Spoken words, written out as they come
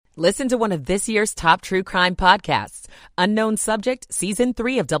Listen to one of this year's top true crime podcasts. Unknown Subject, Season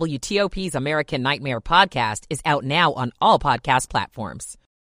 3 of WTOP's American Nightmare podcast is out now on all podcast platforms.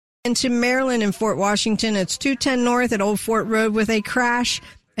 Into Maryland and Fort Washington, it's 210 North at Old Fort Road with a crash.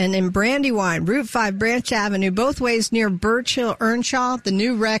 And in Brandywine, Route 5 Branch Avenue, both ways near Birch Hill, Earnshaw, the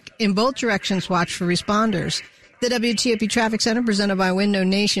new wreck in both directions. Watch for responders. The WTOP Traffic Center presented by Window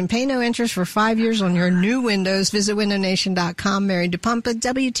Nation. Pay no interest for 5 years on your new windows. Visit windownation.com. Mary DePumpa,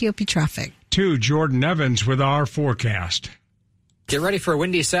 WTOP Traffic. To Jordan Evans with our forecast. Get ready for a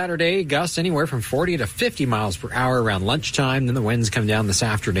windy Saturday. Gusts anywhere from 40 to 50 miles per hour around lunchtime. Then the winds come down this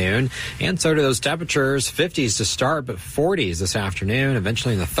afternoon. And so do those temperatures. 50s to start, but 40s this afternoon.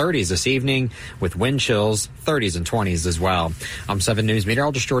 Eventually in the 30s this evening with wind chills, 30s and 20s as well. I'm 7 News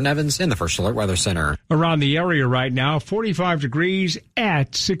meteorologist Jordan Evans in the First Alert Weather Center. Around the area right now, 45 degrees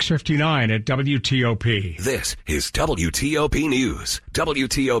at 6:59 at WTOP. This is WTOP News.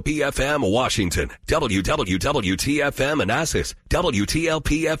 WTOP FM Washington. WWWTFM Manassas.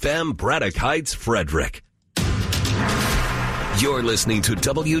 WTLP-FM Braddock Heights, Frederick. You're listening to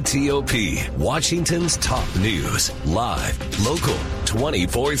WTOP, Washington's top news, live, local,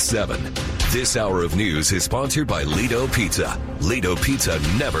 24/7. This hour of news is sponsored by Lido Pizza. Lido Pizza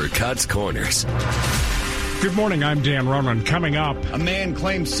never cuts corners. Good morning, I'm Dan Ronan. Coming up, a man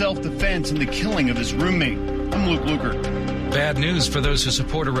claims self-defense in the killing of his roommate. I'm Luke Luker. Bad news for those who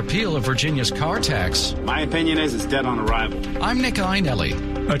support a repeal of Virginia's car tax. My opinion is it's dead on arrival. I'm Nick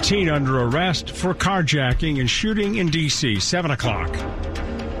Einelli. A teen under arrest for carjacking and shooting in D.C., 7 o'clock.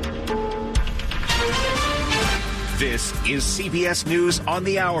 This is CBS News on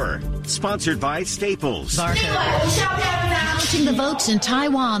the Hour, sponsored by Staples. Counting the votes in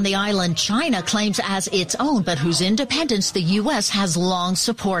Taiwan, the island China claims as its own, but whose independence the U.S. has long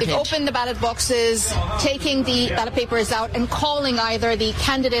supported. They've opened the ballot boxes, taking the ballot papers out and calling either the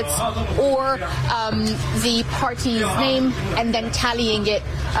candidates or the party's name and then tallying it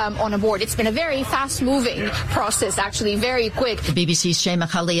on a board. It's been a very fast-moving process, actually, very quick. The BBC's Shema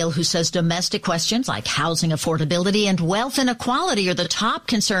Khalil, who says domestic questions like housing affordability and wealth inequality are the top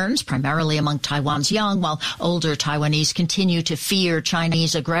concerns, primarily among Taiwan's young, while older Taiwanese continue to fear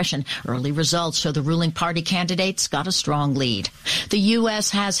Chinese aggression. Early results show the ruling party candidates got a strong lead. The U.S.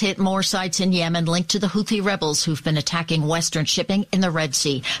 has hit more sites in Yemen linked to the Houthi rebels who've been attacking Western shipping in the Red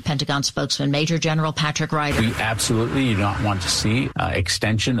Sea. Pentagon spokesman Major General Patrick Ryder. We absolutely do not want to see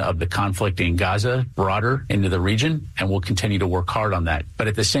extension of the conflict in Gaza broader into the region, and we'll continue to work hard on that. But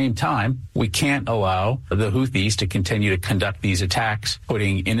at the same time, we can't allow the Houthis to continue to conduct these attacks,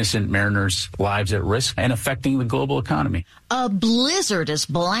 putting innocent mariners' lives at risk and affecting the global economy. A blizzard is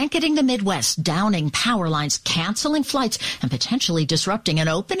blanketing the Midwest, downing power lines, canceling flights, and potentially disrupting an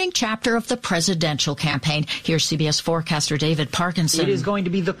opening chapter of the presidential campaign. Here's CBS forecaster David Parkinson. It is going to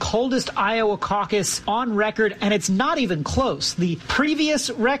be the coldest Iowa caucus on record, and it's not even close. The previous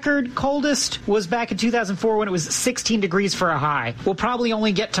record coldest was back in 2004 when it was 16 degrees for a high. We'll probably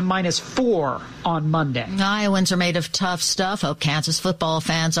only get to -4 on Monday. Iowans are made of tough stuff. Hope Kansas football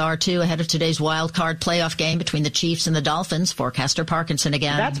fans are too, ahead of today's wild card playoff game between the Chiefs and the Dolphins. Forecaster Parkinson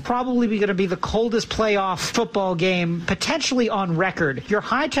again. That's probably going to be the coldest playoff football game potentially on record. Your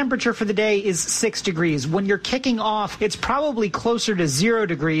high temperature for the day is 6 degrees. When you're kicking off, it's probably closer to 0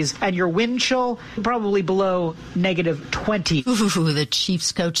 degrees, and your wind chill probably below -20. Ooh, the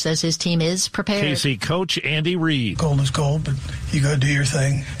Chiefs coach says his team is prepared. KC coach Andy Reid. Cold is cold, but you go do your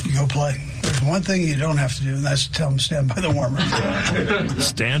thing. You go play. There's one thing you don't have to do, and that's tell them to stand by the warmers.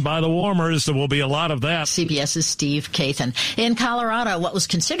 Stand by the warmers. There will be a lot of that. CBS's Steve Kathan. In Colorado, what was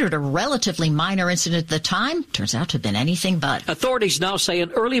considered a relatively minor incident at the time turns out to have been anything but. Authorities now say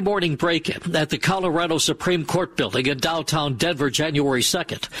an early morning break-in at the Colorado Supreme Court building in downtown Denver January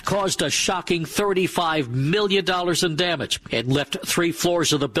 2nd caused a shocking $35 million in damage. It left 3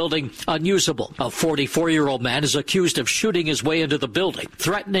 floors of the building unusable. A 44-year-old man is accused of shooting his way into the building,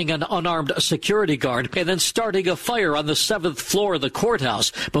 threatening an unarmed security guard, and then starting a fire on the 7th floor of the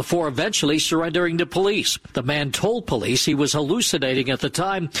courthouse before eventually surrendering to police. The man told police he was hallucinating at the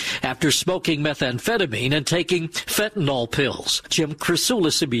time after smoking methamphetamine and taking fentanyl pills. Jim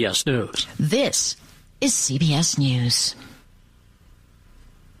Crisula, CBS News. This is CBS News.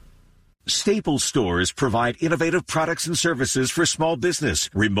 Staples stores provide innovative products and services for small business,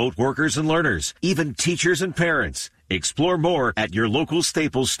 remote workers and learners, even teachers and parents. Explore more at your local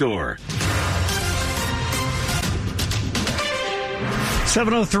Staples store.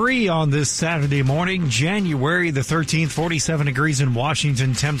 7:03 on this Saturday morning, January the 13th, 47 degrees in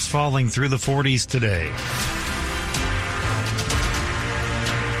Washington, temps falling through the 40s today.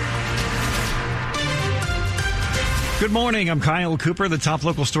 Good morning. I'm Kyle Cooper. The top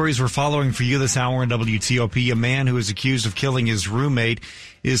local stories we're following for you this hour on WTOP. A man who is accused of killing his roommate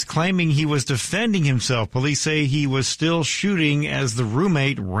is claiming he was defending himself. Police say he was still shooting as the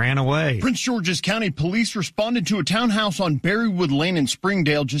roommate ran away. Prince George's County Police responded to a townhouse on Berrywood Lane in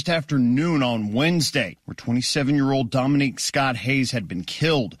Springdale just after noon on Wednesday, where 27-year-old Dominique Scott Hayes had been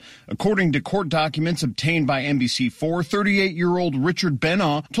killed. According to court documents obtained by NBC4, 38-year-old Richard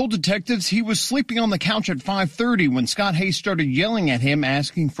Benaw told detectives he was sleeping on the couch at 5:30 when Scott Hayes started yelling at him,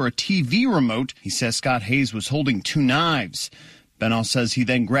 asking for a TV remote. He says Scott Hayes was holding 2 knives. Benaw says he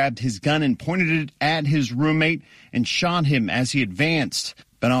then grabbed his gun and pointed it at his roommate and shot him as he advanced.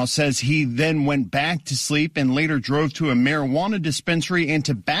 Benaw says he then went back to sleep and later drove to a marijuana dispensary and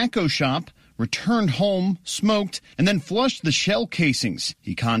tobacco shop, returned home, smoked, and then flushed the shell casings.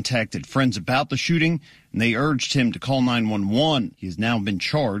 He contacted friends about the shooting, and they urged him to call 911. He has now been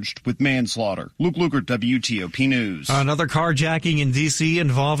charged with manslaughter. Luke Luker, WTOP News. Another carjacking in D.C.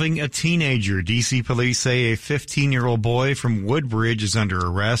 involving a teenager. D.C. police say a 15-year-old boy from Woodbridge is under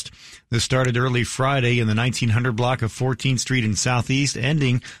arrest. This started early Friday in the 1900 block of 14th Street in Southeast,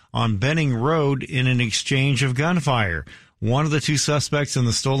 ending on Benning Road in an exchange of gunfire. One of the 2 suspects in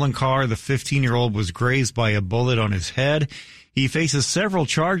the stolen car, the 15-year-old, was grazed by a bullet on his head. He faces several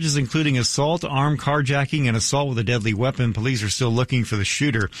charges, including assault, armed carjacking, and assault with a deadly weapon. Police are still looking for the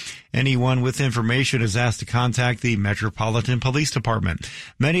shooter. Anyone with information is asked to contact the Metropolitan Police Department.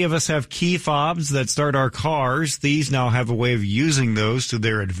 Many of us have key fobs that start our cars. Thieves now have a way of using those to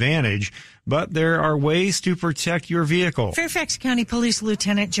their advantage, but there are ways to protect your vehicle. Fairfax County Police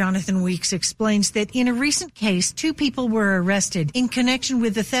Lieutenant Jonathan Weeks explains that in a recent case, 2 people were arrested in connection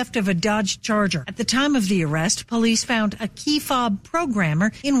with the theft of a Dodge Charger. At the time of the arrest, police found a key fob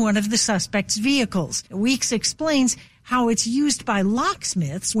programmer in one of the suspects' vehicles. Weeks explains how it's used by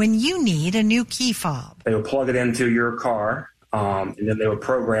locksmiths when you need a new key fob. They will plug it into your car. And then they would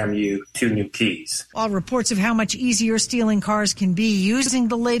program you 2 new keys. While reports of how much easier stealing cars can be using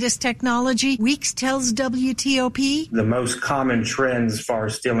the latest technology, Weeks tells WTOP the most common trends as far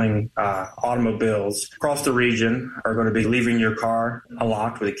as stealing automobiles across the region are going to be leaving your car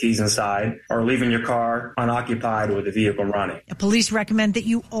unlocked with the keys inside or leaving your car unoccupied with the vehicle running. Police recommend that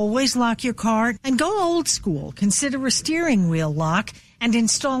you always lock your car and go old school. Consider a steering wheel lock and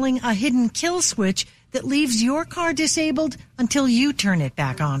installing a hidden kill switch that leaves your car disabled until you turn it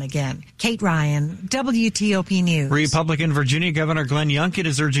back on again. Kate Ryan, WTOP News. Republican Virginia Governor Glenn Youngkin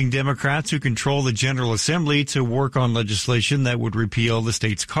is urging Democrats who control the General Assembly to work on legislation that would repeal the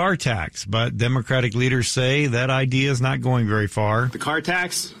state's car tax. But Democratic leaders say that idea is not going very far. The car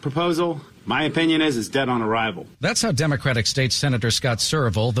tax proposal, my opinion is dead on arrival. That's how Democratic State Senator Scott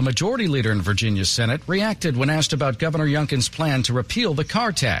Serval, the majority leader in Virginia's Senate, reacted when asked about Governor Youngkin's plan to repeal the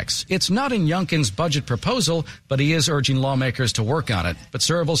car tax. It's not in Youngkin's budget proposal, but he is urging lawmakers to work on it. But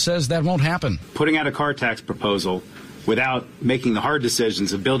Serval says that won't happen. Putting out a car tax proposal without making the hard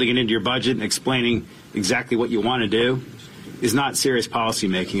decisions of building it into your budget and explaining exactly what you want to do is not serious policy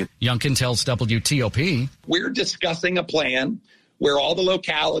making. Youngkin tells WTOP, we're discussing a plan where all the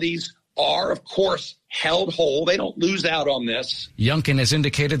localities are, of course, held whole. They don't lose out on this. Youngkin has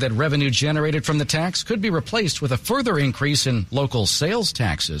indicated that revenue generated from the tax could be replaced with a further increase in local sales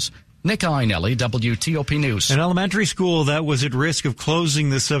taxes. Nick Einelli, WTOP News. An elementary school that was at risk of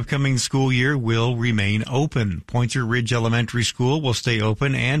closing this upcoming school year will remain open. Pointer Ridge Elementary School will stay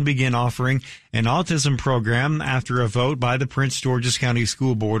open and begin offering an autism program after a vote by the Prince George's County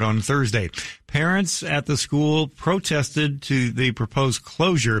School Board on Thursday. Parents at the school protested to the proposed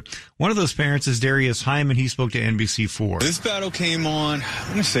closure. One of those parents is Darius Hyman. He spoke to NBC4. This battle came on, I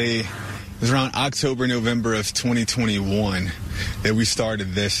want to say, it was around October, November of 2021 that we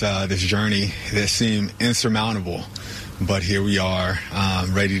started this journey that seemed insurmountable. But here we are,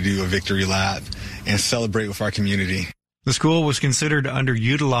 ready to do a victory lap and celebrate with our community. The school was considered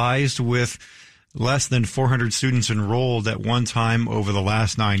underutilized with less than 400 students enrolled at one time over the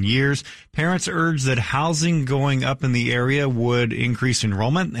last 9 years. Parents urged that housing going up in the area would increase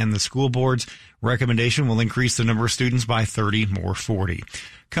enrollment, and the school board's recommendation will increase the number of students by 30 or 40.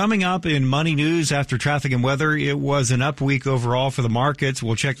 Coming up in Money News after traffic and weather, it was an up week overall for the markets.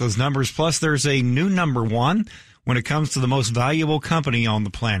 We'll check those numbers. Plus, there's a new number one when it comes to the most valuable company on the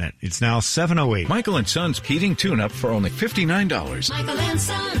planet. It's now 7:08. Michael & Son's heating tune-up for only $59. Michael &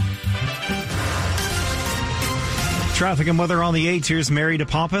 Son. Traffic and weather on the 8s. Here's Mary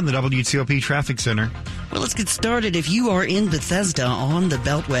DePompa in the WTOP Traffic Center. Well, let's get started. If you are in Bethesda on the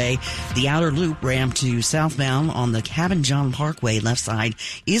Beltway, the outer loop ramp to southbound on the Cabin John Parkway left side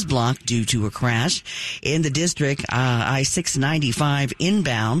is blocked due to a crash. In the district, I-695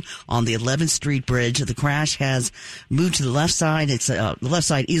 inbound on the 11th Street Bridge, the crash has moved to the left side. The left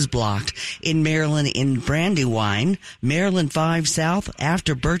side is blocked. In Maryland, in Brandywine, Maryland 5 South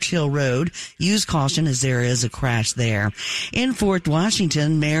after Birch Hill Road, use caution as there is a crash there. In Fort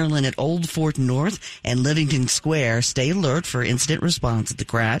Washington, Maryland at Old Fort North and Livingston Square, stay alert for incident response at the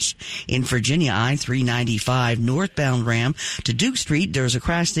crash. In Virginia, I-395 northbound ramp to Duke Street, there was a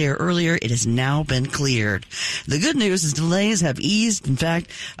crash there earlier. It has now been cleared. The good news is delays have eased. In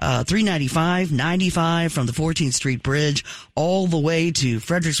fact, 395, 95 from the 14th Street Bridge all the way to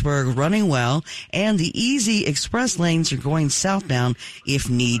Fredericksburg running well, and the easy express lanes are going southbound if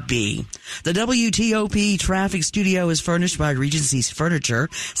need be. The WTOP traffic studio is furnished by Regency's Furniture.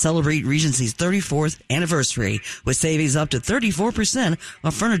 Celebrate Regency's 34th anniversary with savings up to 34%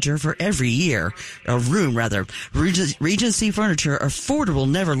 on furniture for every year. Regency Furniture, affordable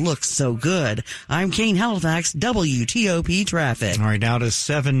never looks so good. I'm Kane Halifax, WTOP Traffic. All right, now to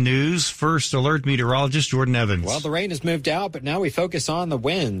 7 News. First alert meteorologist Jordan Evans. Well, the rain has moved out, but now we focus on the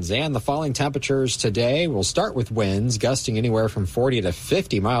winds and the falling temperatures today. We'll start with winds gusting anywhere from 40 to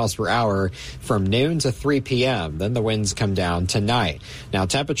 50 miles per hour from noon to 3 p.m. Then the winds come down tonight. Now,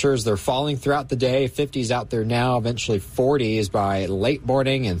 temperatures, they're falling throughout the day. 50s out there now, eventually 40s by late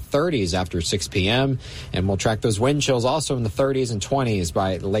morning and 30s after 6 p.m. And we'll track those wind chills also in the 30s and 20s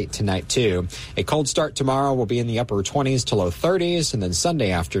by late tonight, too. A cold start tomorrow will be in the upper 20s to low 30s, and then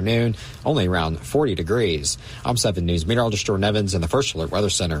Sunday afternoon, only around 40 degrees. I'm 7 News meteorologist Jordan Evans in the First Alert Weather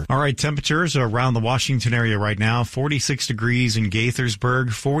Center. All right, temperatures are around the Washington area right now. 46 degrees in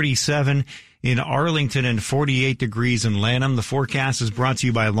Gaithersburg, 47 in Arlington, and 48 degrees in Lanham. The forecast is brought to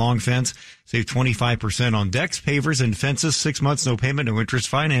you by Long Fence. Save 25% on decks, pavers, and fences. 6 months, no payment, no interest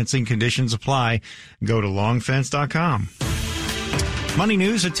financing. Conditions apply. Go to longfence.com. Money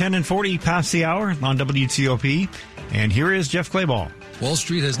news at 10 and 40 past the hour on WTOP. And here is Jeff Clayball. Wall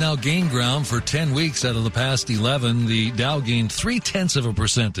Street has now gained ground for 10 weeks out of the past 11. The Dow gained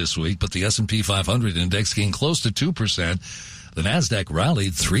 0.3% this week, but the S&P 500 index gained close to 2%. The Nasdaq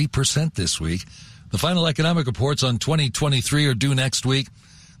rallied 3% this week. The final economic reports on 2023 are due next week.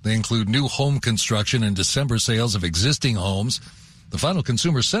 They include new home construction and December sales of existing homes, the final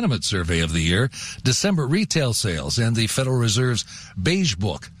consumer sentiment survey of the year, December retail sales, and the Federal Reserve's Beige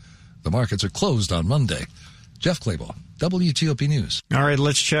Book. The markets are closed on Monday. Jeff Clayball, WTOP News. All right,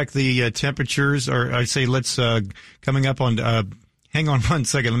 let's check the temperatures, or I say let's coming up on. Hang on one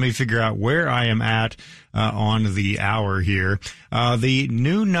second. Let me figure out where I am at on the hour here. There's a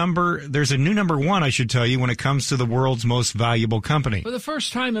new number 1, I should tell you, when it comes to the world's most valuable company. For the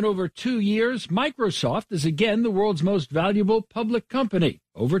first time in over 2 years, Microsoft is again the world's most valuable public company,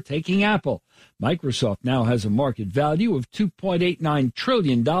 overtaking Apple. Microsoft now has a market value of $2.89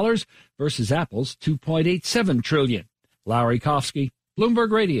 trillion versus Apple's $2.87 trillion. Larry Kofsky,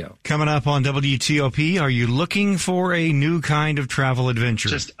 Bloomberg Radio. Coming up on WTOP, are you looking for a new kind of travel adventure?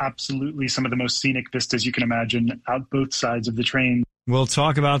 Just absolutely some of the most scenic vistas you can imagine out both sides of the train. We'll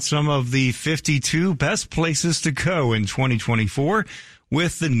talk about some of the 52 best places to go in 2024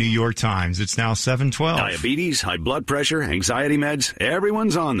 with the New York Times. It's now 7:12. Diabetes, high blood pressure, anxiety meds,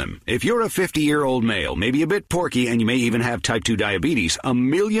 everyone's on them. If you're a 50-year-old male, maybe a bit porky, and you may even have type 2 diabetes, $1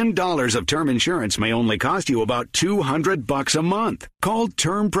 million of term insurance may only cost you about $200 a month. Call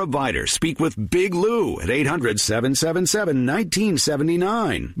Term Provider. Speak with Big Lou at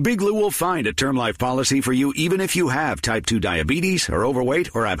 800-777-1979. Big Lou will find a term life policy for you even if you have type 2 diabetes, are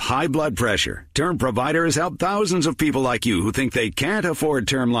overweight, or have high blood pressure. Term Provider has helped thousands of people like you who think they can't afford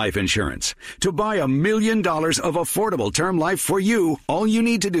term life insurance. To buy $1 million of affordable term life for you, all you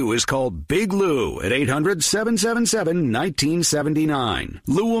need to do is call Big Lou at 800-777-1979.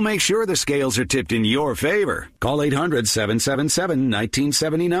 Lou will make sure the scales are tipped in your favor. Call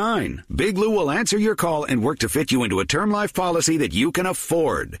 800-777-1979. Big Lou will answer your call and work to fit you into a term life policy that you can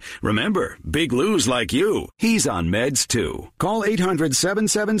afford. Remember, Big Lou's like you. He's on meds too. Call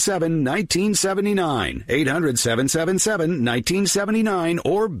 800-777-1979. 800-777-1979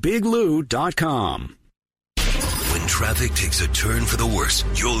 or biglou.com. When traffic takes a turn for the worse,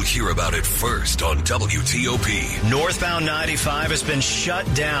 you'll hear about it first on WTOP. Northbound 95 has been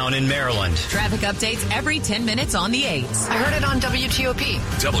shut down in Maryland. Traffic updates every 10 minutes on the 8s. I heard it on WTOP.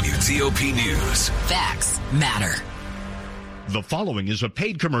 WTOP News. Facts matter. The following is a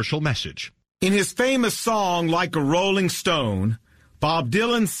paid commercial message. In his famous song, Like a Rolling Stone, Bob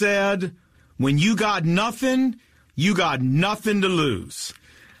Dylan said, "When you got nothing, you got nothing to lose.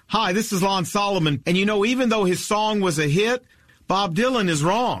 Hi, this is Lon Solomon, and even though his song was a hit, Bob Dylan is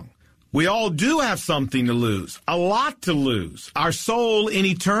wrong. We all do have something to lose, a lot to lose, our soul in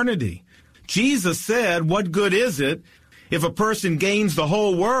eternity. Jesus said, what good is it if a person gains the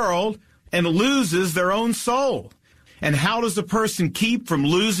whole world and loses their own soul? And how does a person keep from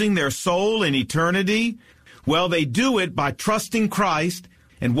losing their soul in eternity? Well, they do it by trusting Christ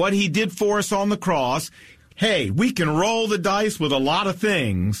and what he did for us on the cross. Hey, we can roll the dice with a lot of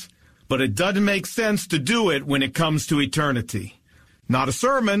things, but it doesn't make sense to do it when it comes to eternity. Not a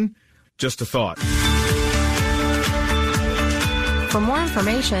sermon, just a thought. For more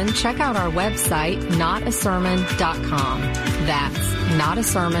information, check out our website, notasermon.com. That's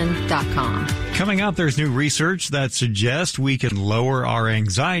notasermon.com. Coming up, there's new research that suggests we can lower our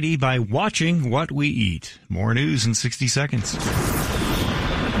anxiety by watching what we eat. More news in 60 seconds.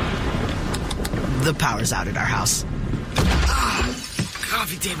 The power's out at our house.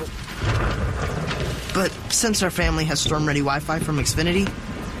 Coffee table. But since our family has storm-ready Wi-Fi from Xfinity,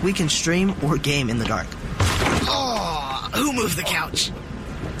 we can stream or game in the dark. Oh, who moved the couch?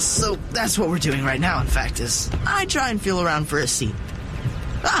 So that's what we're doing right now, in fact, is I try and feel around for a seat.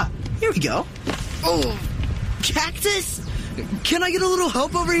 Here we go. Oh, cactus? Can I get a little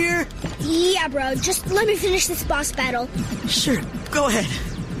help over here? Yeah, bro. Just let me finish this boss battle. Sure, go ahead.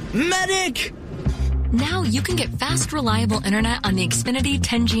 Medic! Now you can get fast, reliable internet on the Xfinity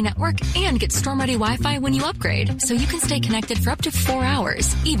 10G network and get storm-ready Wi-Fi when you upgrade, so you can stay connected for up to 4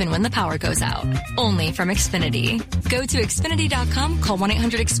 hours, even when the power goes out. Only from Xfinity. Go to Xfinity.com, call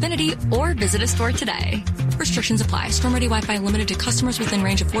 1-800-XFINITY, or visit a store today. Restrictions apply. Storm-ready Wi-Fi limited to customers within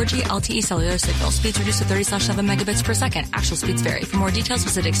range of 4G LTE cellular signal. Speeds reduced to 30/7 megabits per second. Actual speeds vary. For more details,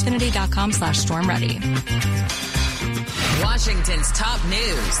 visit Xfinity.com/stormready. Washington's top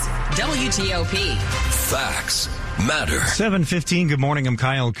news, WTOP. Facts matter. 7:15. Good morning. I'm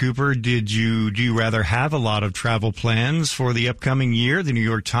Kyle Cooper. Do you rather have a lot of travel plans for the upcoming year? The New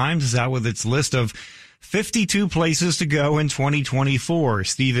York Times is out with its list of 52 places to go in 2024.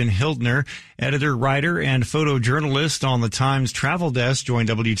 Stephen Hildner, editor, writer, and photojournalist on the Times Travel Desk, joined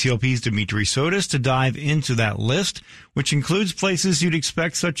WTOP's Dimitri Sotis to dive into that list, which includes places you'd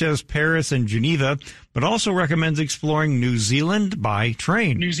expect such as Paris and Geneva, but also recommends exploring New Zealand by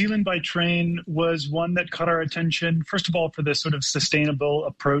train. New Zealand by train was one that caught our attention, first of all, for this sort of sustainable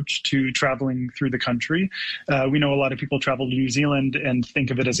approach to traveling through the country. We know a lot of people travel to New Zealand and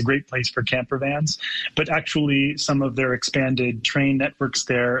think of it as a great place for camper vans, but actually some of their expanded train networks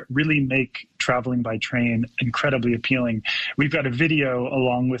there really make traveling by train incredibly appealing. We've got a video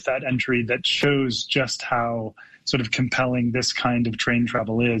along with that entry that shows just how sort of compelling this kind of train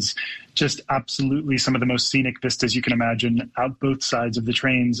travel is. Just absolutely some of the most scenic vistas you can imagine out both sides of the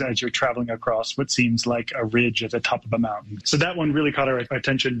trains as you're traveling across what seems like a ridge at the top of a mountain. So that one really caught our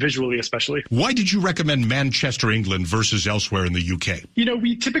attention visually, especially. Why did you recommend Manchester, England versus elsewhere in the UK?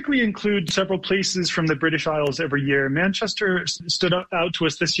 We typically include several places from the British Isles every year. Manchester stood out to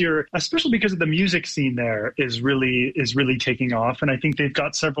us this year, especially because of the music scene there is really taking off. And I think they've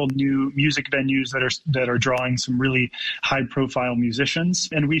got several new music venues that are drawing some really high profile musicians.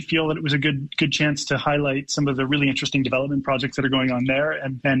 And we feel that it was a good chance to highlight some of the really interesting development projects that are going on there,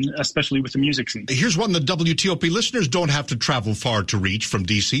 and especially with the music scene. Here's one the WTOP listeners don't have to travel far to reach from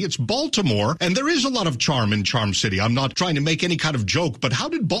D.C. It's Baltimore, and there is a lot of charm in Charm City. I'm not trying to make any kind of joke, but how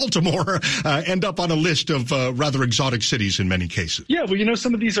did Baltimore end up on a list of rather exotic cities in many cases? Yeah, well,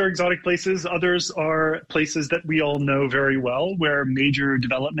 some of these are exotic places. Others are places that we all know very well, where major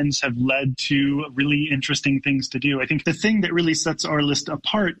developments have led to really interesting things to do. I think the thing that really sets our list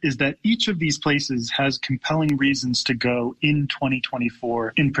apart is that each of these places has compelling reasons to go in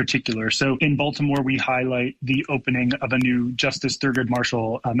 2024 in particular. So in Baltimore, we highlight the opening of a new Justice Thurgood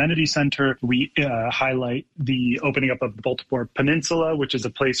Marshall Amenity Center. We highlight the opening up of the Baltimore Peninsula, which is a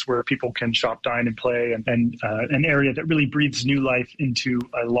place where people can shop, dine, and play, and an area that really breathes new life into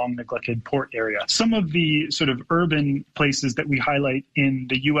a long-neglected port area. Some of the sort of urban places that we highlight in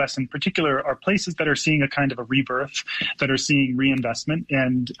the U.S. in particular are places that are seeing a kind of a rebirth, that are seeing reinvestment,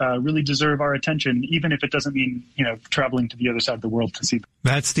 and really deserve our attention, even if it doesn't mean, traveling to the other side of the world to see them.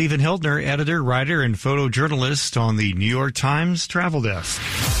 That's Stephen Hildner, editor, writer, and photojournalist on the New York Times Travel Desk.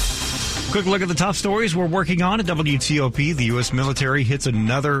 Quick look at the top stories we're working on at WTOP. The U.S. military hits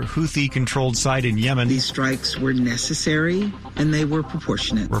another Houthi-controlled site in Yemen. These strikes were necessary, and they were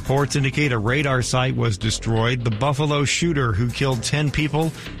proportionate. Reports indicate a radar site was destroyed. The Buffalo shooter who killed 10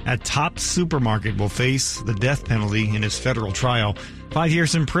 people at Tops Supermarket will face the death penalty in his federal trial. 5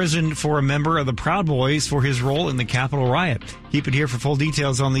 years in prison for a member of the Proud Boys for his role in the Capitol riot. Keep it here for full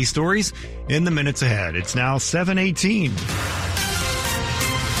details on these stories in the minutes ahead. It's now 7:18.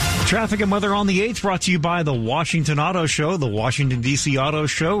 Traffic and weather on the 8th brought to you by the Washington Auto Show. The Washington, D.C. Auto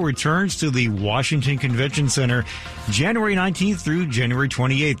Show returns to the Washington Convention Center January 19th through January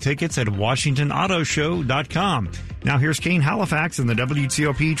 28th. Tickets at WashingtonAutoShow.com. Now here's Kane Halifax in the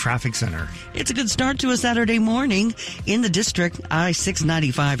WTOP Traffic Center. It's a good start to a Saturday morning. In the district,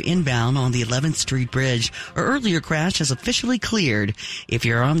 I-695 inbound on the 11th Street Bridge. An earlier crash has officially cleared. If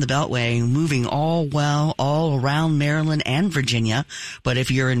you're on the Beltway, moving all around Maryland and Virginia. But if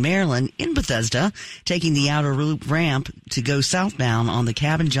you're in Maryland, in Bethesda, taking the outer loop ramp to go southbound on the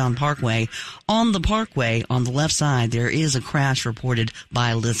Cabin John Parkway, on the Parkway on the left side, there is a crash reported by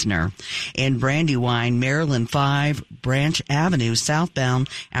a listener. In Brandywine, Maryland 5, Branch Avenue southbound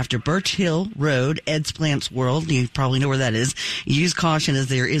after Birch Hill Road, Ed's Plants World. You probably know where that is. Use caution as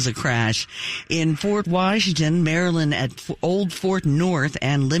there is a crash. In Fort Washington, Maryland at Old Fort North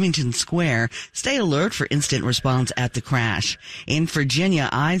and Livingston Square, stay alert for instant response at the crash. In Virginia,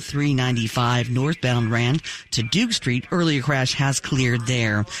 I-395 northbound ran to Duke Street. Earlier crash has cleared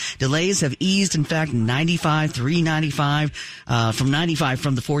there. Delays have eased. In fact, 95, 395, from 95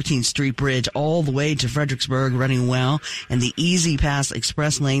 from the 14th Street Bridge all the way to Fredericksburg running well, and the Easy Pass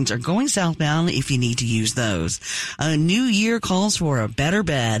Express lanes are going southbound if you need to use those. A new year calls for a better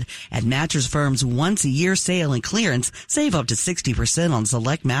bed. At Mattress Firm's once-a-year sale and clearance, save up to 60% on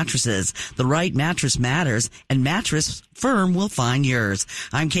select mattresses. The right mattress matters, and Mattress Firm will find yours.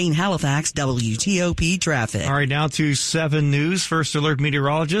 I'm Kane Halifax, WTOP Traffic. All right, now to 7 News. First Alert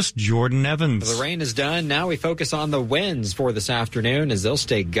meteorologist Jordan Evans. The rain is done. Now we focus on the winds for this afternoon as they'll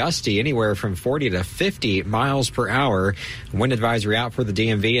stay gusty anywhere from 40 to 50 miles per hour. Wind advisory out for the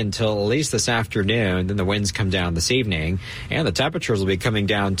DMV until at least this afternoon. Then the winds come down this evening, and the temperatures will be coming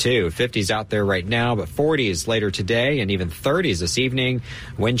down too. 50s out there right now, but 40s later today and even 30s this evening.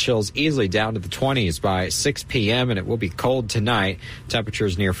 Wind chills easily down to the 20s by 6 p.m., and it will be cold tonight.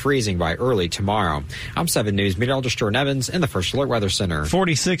 Temperatures near freezing by early tomorrow. I'm 7 News meteorologist Jordan Evans in the First Alert Weather Center.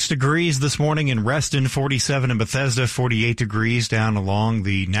 46 degrees this morning in Reston, 47 in Bethesda, 48 degrees down along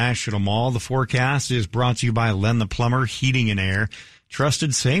the National Mall. The forecast is brought to you by Len the Plumber Heating and Air.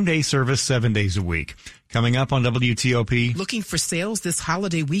 Trusted same-day service 7 days a week. Coming up on WTOP. Looking for sales this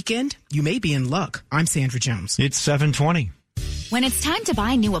holiday weekend? You may be in luck. I'm Sandra Jones. It's 7:20. When it's time to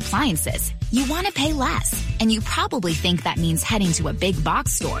buy new appliances, you want to pay less, and you probably think that means heading to a big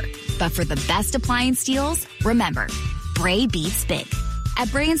box store. But for the best appliance deals, remember, Bray beats big.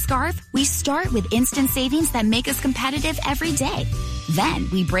 At Bray & Scarf, we start with instant savings that make us competitive every day. Then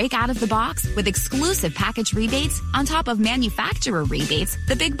we break out of the box with exclusive package rebates on top of manufacturer rebates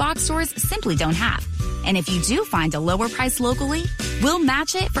the big box stores simply don't have. And if you do find a lower price locally, we'll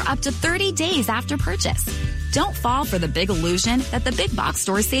match it for up to 30 days after purchase. Don't fall for the big illusion that the big box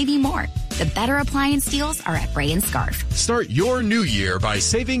stores save you more. The better appliance deals are at Bray & Scarf. Start your new year by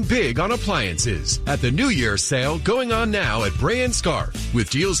saving big on appliances at the New Year's sale going on now at Bray & Scarf. With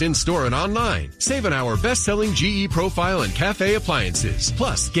deals in-store and online, save on our best-selling GE Profile and Cafe appliances.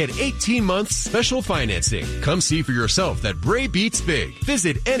 Plus, get 18 months special financing. Come see for yourself that Bray beats big.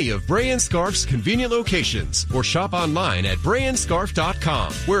 Visit any of Bray & Scarf's convenient locations or shop online at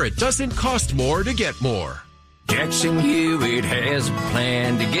brayandscarf.com, where it doesn't cost more to get more. Jackson Hewitt has a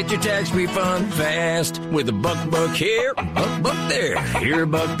plan to get your tax refund fast. With a buck here, buck there. Here a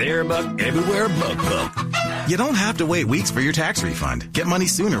buck, there a buck, everywhere a buck. You don't have to wait weeks for your tax refund. Get money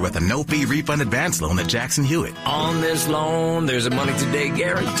sooner with a no-fee refund advance loan at Jackson Hewitt. On this loan, there's a money today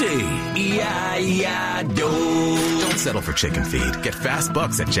guarantee. E-I-E-I-Do. Don't settle for chicken feed. Get fast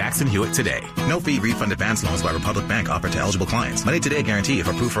bucks at Jackson Hewitt today. No-fee refund advance loans by Republic Bank offered to eligible clients. Money today guarantee if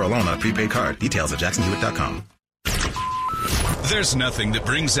approved for a loan on a prepaid card. Details at jacksonhewitt.com. There's nothing that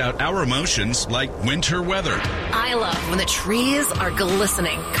brings out our emotions like winter weather. I love when the trees are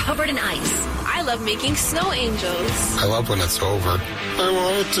glistening, covered in ice. I love making snow angels. I love when it's over. I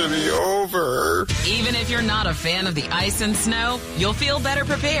want it to be over. Even if you're not a fan of the ice and snow, you'll feel better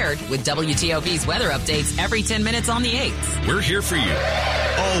prepared with WTOP's weather updates every 10 minutes on the 8th. We're here for you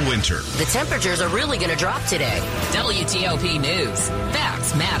all winter. The temperatures are really going to drop today. WTOP News.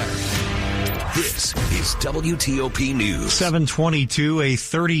 Facts matter. This is WTOP News. 7:22, a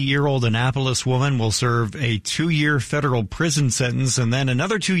 30-year-old Annapolis woman will serve a 2-year federal prison sentence and then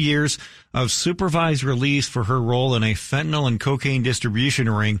another 2 years of supervised release for her role in a fentanyl and cocaine distribution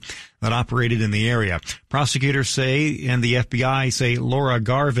ring that operated in the area. Prosecutors say, and the FBI say, Laura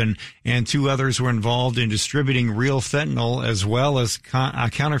Garvin and 2 others were involved in distributing real fentanyl as well as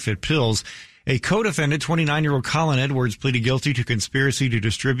counterfeit pills. A co-defendant, 29-year-old Colin Edwards, pleaded guilty to conspiracy to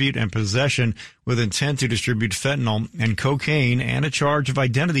distribute and possession with intent to distribute fentanyl and cocaine and a charge of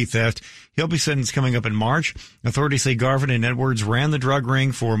identity theft. He'll be sentenced coming up in March. Authorities say Garvin and Edwards ran the drug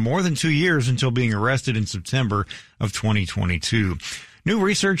ring for more than 2 years until being arrested in September of 2022. New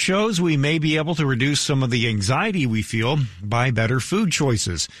research shows we may be able to reduce some of the anxiety we feel by better food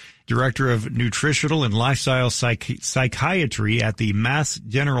choices. Director of Nutritional and Lifestyle Psychiatry at the Mass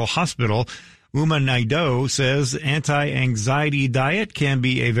General Hospital, Uma Naidoo, says anti-anxiety diet can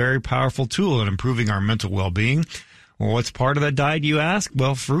be a very powerful tool in improving our mental well-being. Well, what's part of that diet, you ask?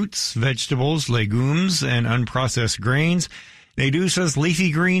 Well, fruits, vegetables, legumes, and unprocessed grains. Naidoo says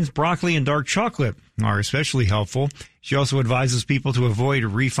leafy greens, broccoli, and dark chocolate are especially helpful. She also advises people to avoid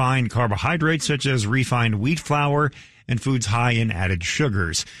refined carbohydrates such as refined wheat flour and foods high in added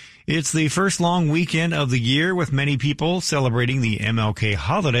sugars. It's the first long weekend of the year with many people celebrating the MLK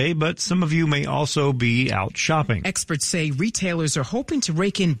holiday, but some of you may also be out shopping. Experts say retailers are hoping to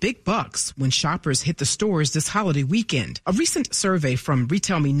rake in big bucks when shoppers hit the stores this holiday weekend. A recent survey from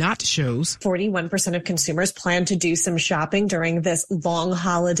Retail Me Not shows 41% of consumers plan to do some shopping during this long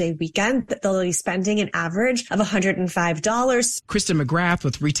holiday weekend. They'll be spending an average of $105. Kristen McGrath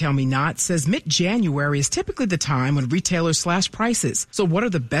with Retail Me Not says mid-January is typically the time when retailers slash prices. So what are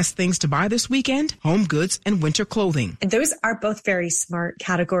the best things to buy this weekend? Home goods and winter clothing. And those are both very smart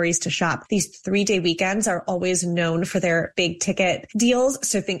categories to shop. These 3-day weekends are always known for their big ticket deals.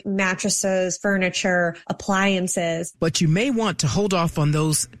 So think mattresses, furniture, appliances. But you may want to hold off on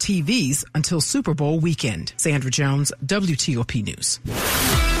those TVs until Super Bowl weekend. Sandra Jones, WTOP News.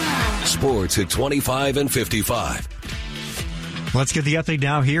 Sports at 25 and 55. Let's get the update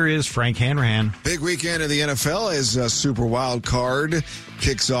now. Here is Frank Hanrahan. Big weekend in the NFL as a Super Wild Card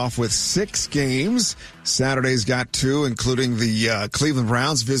kicks off with 6 games. Saturday's got 2, including the Cleveland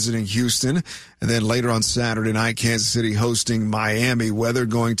Browns visiting Houston. And then later on Saturday night, Kansas City hosting Miami. Weather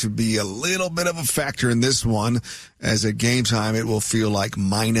going to be a little bit of a factor in this one, as at game time it will feel like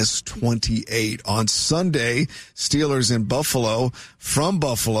minus 28. On Sunday, Steelers in Buffalo, from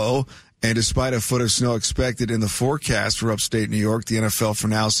Buffalo. And despite a foot of snow expected in the forecast for upstate New York, the NFL for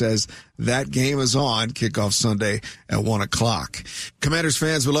now says that game is on. Kickoff Sunday at 1 o'clock. Commanders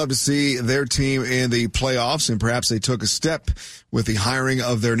fans would love to see their team in the playoffs, and perhaps they took a step with the hiring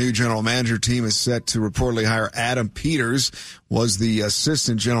of their new general manager. Team is set to reportedly hire Adam Peters, was the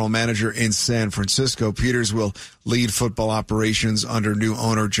assistant general manager in San Francisco. Peters will lead football operations under new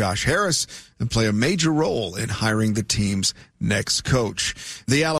owner Josh Harris and play a major role in hiring the team's next coach. The